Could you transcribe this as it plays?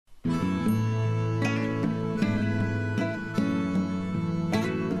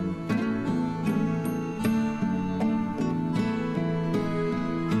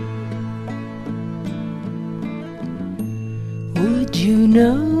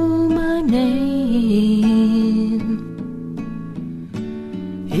know my name?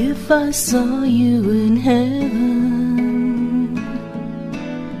 If I saw you in heaven,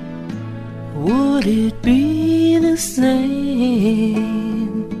 would it be the same?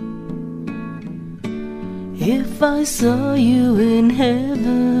 If I saw you in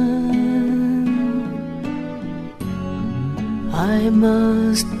heaven, I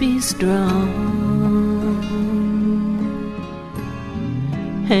must be strong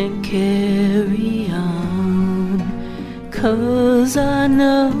and carry on, 'cause I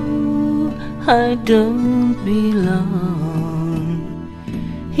know I don't belong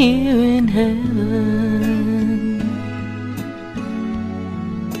here in heaven.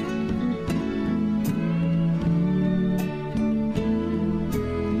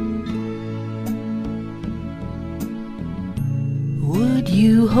 Would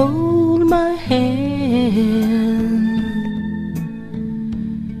you hold my hand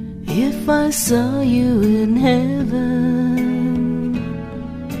if I saw you in heaven?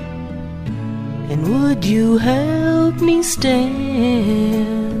 And would you help me stand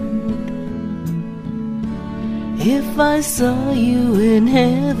if I saw you in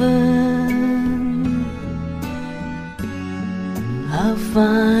heaven? I'll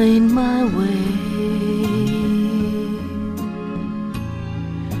find my way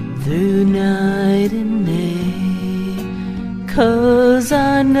through night and day, 'cause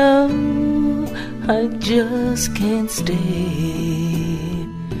I know I just can't stay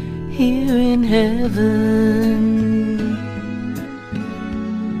here in heaven.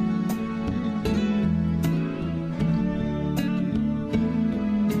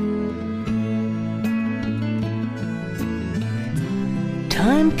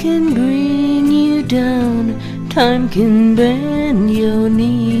 Time can bring you down, time can bend your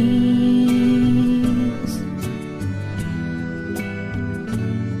knees,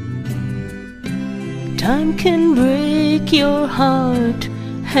 time can break your heart,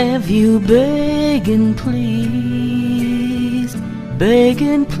 have you beg and please, beg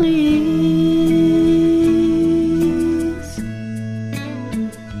and please.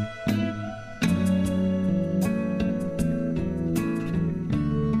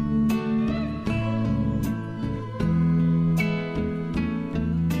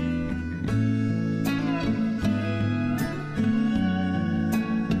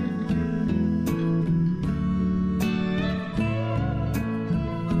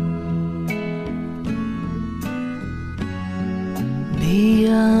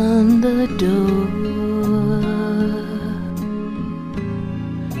 Beyond the door,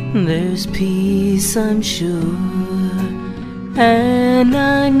 there's peace, I'm sure, and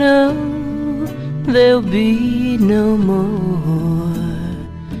I know there'll be no more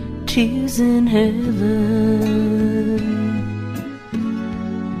tears in heaven.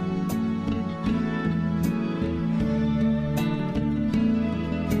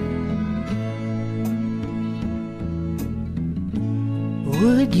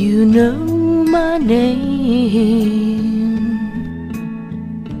 Would you know my name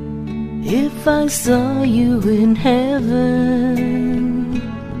if I saw you in heaven?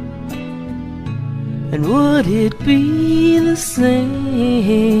 And would it be the same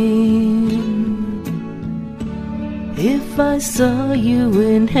if I saw you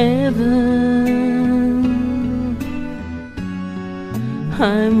in heaven?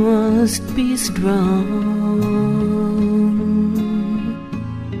 I must be strong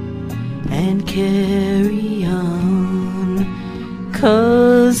and carry on,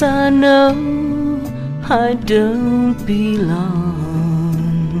 'cause I know I don't belong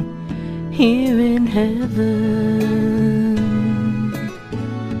here in heaven.